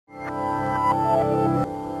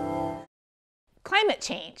Climate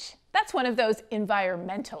change, that's one of those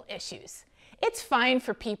environmental issues. It's fine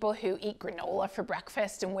for people who eat granola for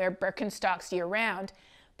breakfast and wear Birkenstocks year-round,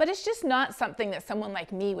 but it's just not something that someone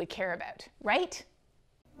like me would care about, right?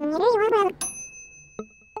 One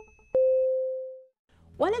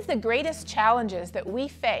of the greatest challenges that we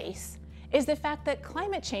face is the fact that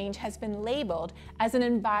climate change has been labeled as an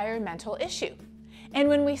environmental issue. And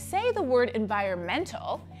when we say the word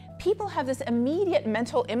environmental, people have this immediate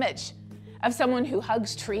mental image of someone who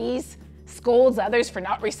hugs trees, scolds others for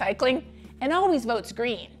not recycling, and always votes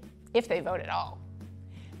green, if they vote at all.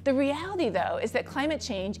 The reality, though, is that climate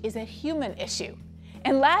change is a human issue.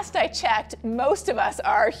 And last I checked, most of us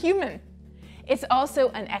are human. It's also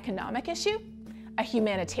an economic issue, a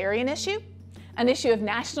humanitarian issue, an issue of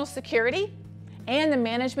national security, and the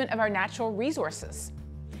management of our natural resources.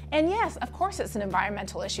 And yes, of course it's an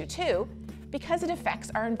environmental issue too, because it affects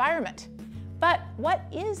our environment. But what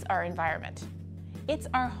is our environment? It's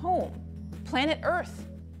our home, planet Earth,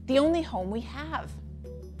 the only home we have.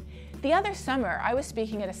 The other summer, I was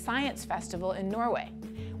speaking at a science festival in Norway,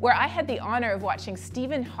 where I had the honor of watching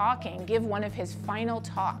Stephen Hawking give one of his final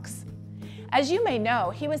talks. As you may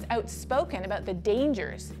know, he was outspoken about the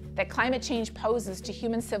dangers that climate change poses to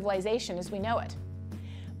human civilization as we know it.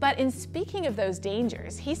 But in speaking of those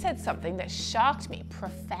dangers, he said something that shocked me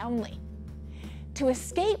profoundly. To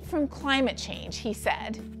escape from climate change, he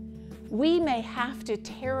said, we may have to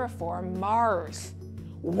terraform Mars.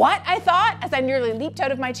 What? I thought, as I nearly leaped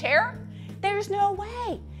out of my chair. There's no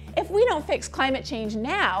way. If we don't fix climate change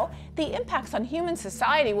now, the impacts on human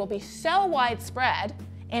society will be so widespread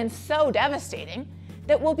and so devastating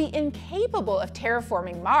that we'll be incapable of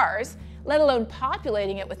terraforming Mars, let alone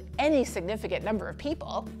populating it with any significant number of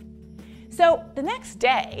people. So the next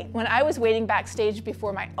day, when I was waiting backstage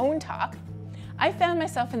before my own talk, I found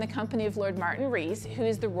myself in the company of Lord Martin Rees, who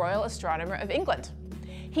is the Royal Astronomer of England.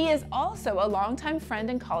 He is also a longtime friend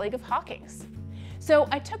and colleague of Hawking's. So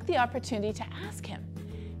I took the opportunity to ask him,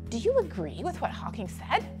 do you agree with what Hawking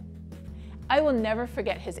said? I will never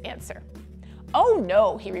forget his answer. Oh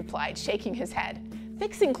no, he replied, shaking his head.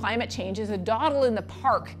 Fixing climate change is a dawdle in the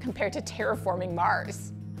park compared to terraforming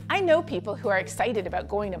Mars. I know people who are excited about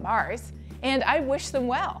going to Mars, and I wish them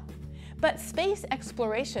well. But space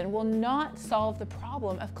exploration will not solve the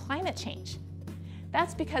problem of climate change.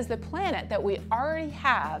 That's because the planet that we already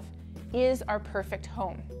have is our perfect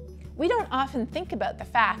home. We don't often think about the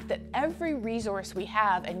fact that every resource we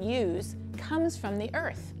have and use comes from the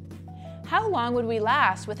Earth. How long would we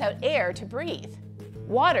last without air to breathe,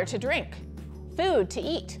 water to drink, food to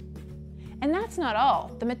eat? And that's not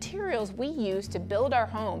all. The materials we use to build our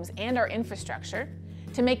homes and our infrastructure,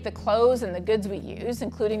 to make the clothes and the goods we use,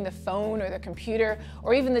 including the phone or the computer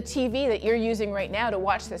or even the TV that you're using right now to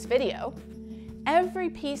watch this video, every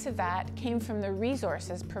piece of that came from the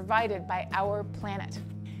resources provided by our planet.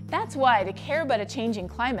 That's why, to care about a changing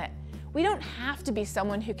climate, we don't have to be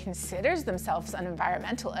someone who considers themselves an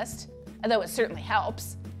environmentalist, although it certainly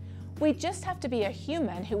helps. We just have to be a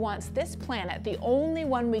human who wants this planet, the only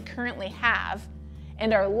one we currently have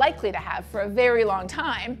and are likely to have for a very long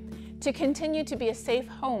time, to continue to be a safe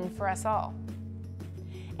home for us all.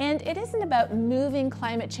 And it isn't about moving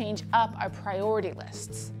climate change up our priority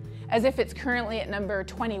lists, as if it's currently at number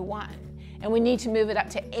 21 and we need to move it up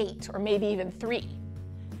to 8 or maybe even 3.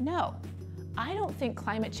 No, I don't think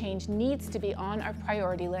climate change needs to be on our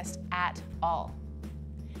priority list at all.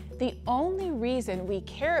 The only reason we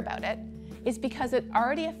care about it is because it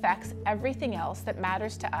already affects everything else that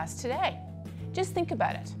matters to us today. Just think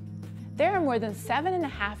about it. There are more than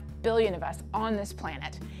 7.5 billion of us on this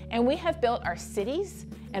planet, and we have built our cities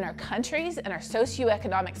and our countries and our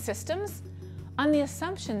socioeconomic systems on the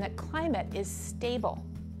assumption that climate is stable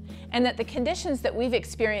and that the conditions that we've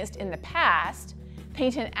experienced in the past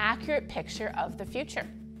paint an accurate picture of the future.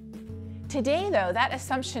 Today, though, that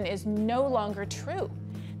assumption is no longer true.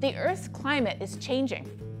 The Earth's climate is changing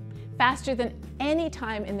faster than any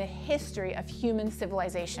time in the history of human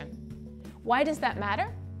civilization. Why does that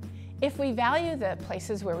matter? If we value the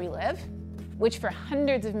places where we live, which for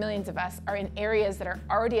hundreds of millions of us are in areas that are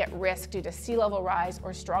already at risk due to sea level rise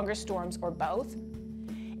or stronger storms or both,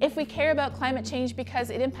 if we care about climate change because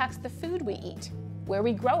it impacts the food we eat, where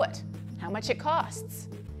we grow it, how much it costs,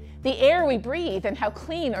 the air we breathe and how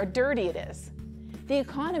clean or dirty it is, the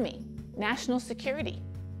economy, national security,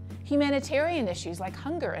 humanitarian issues like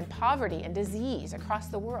hunger and poverty and disease across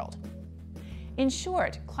the world. In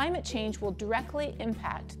short, climate change will directly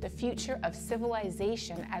impact the future of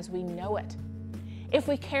civilization as we know it. If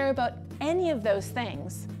we care about any of those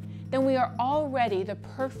things, then we are already the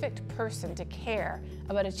perfect person to care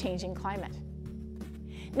about a changing climate.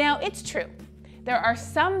 Now, it's true. There are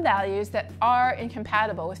some values that are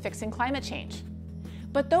incompatible with fixing climate change.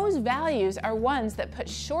 But those values are ones that put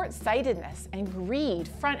short-sightedness and greed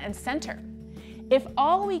front and center. If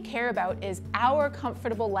all we care about is our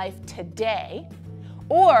comfortable life today,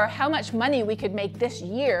 or how much money we could make this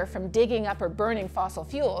year from digging up or burning fossil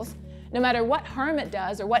fuels, no matter what harm it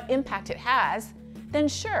does or what impact it has, then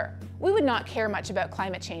sure, we would not care much about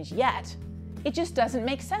climate change yet. It just doesn't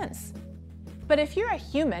make sense. But if you're a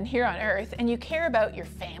human here on Earth and you care about your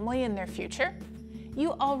family and their future,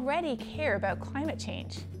 you already care about climate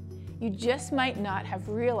change. You just might not have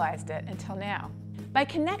realized it until now. By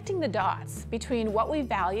connecting the dots between what we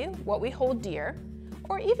value, what we hold dear,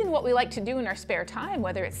 or even what we like to do in our spare time,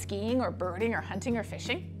 whether it's skiing or birding or hunting or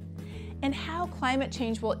fishing, and how climate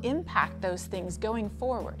change will impact those things going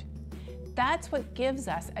forward. That's what gives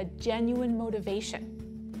us a genuine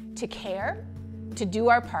motivation to care, to do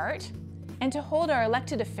our part, and to hold our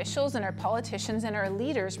elected officials and our politicians and our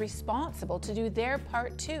leaders responsible to do their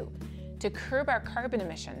part too, to curb our carbon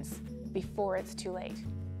emissions before it's too late.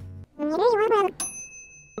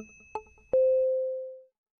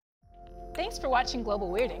 Thanks for watching Global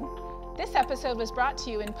Weirding. This episode was brought to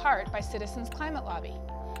you in part by Citizens Climate Lobby.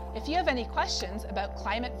 If you have any questions about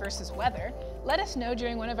climate versus weather, let us know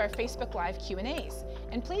during one of our Facebook Live Q&As.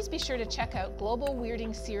 And please be sure to check out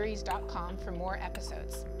globalweirdingseries.com for more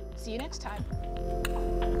episodes. See you next time.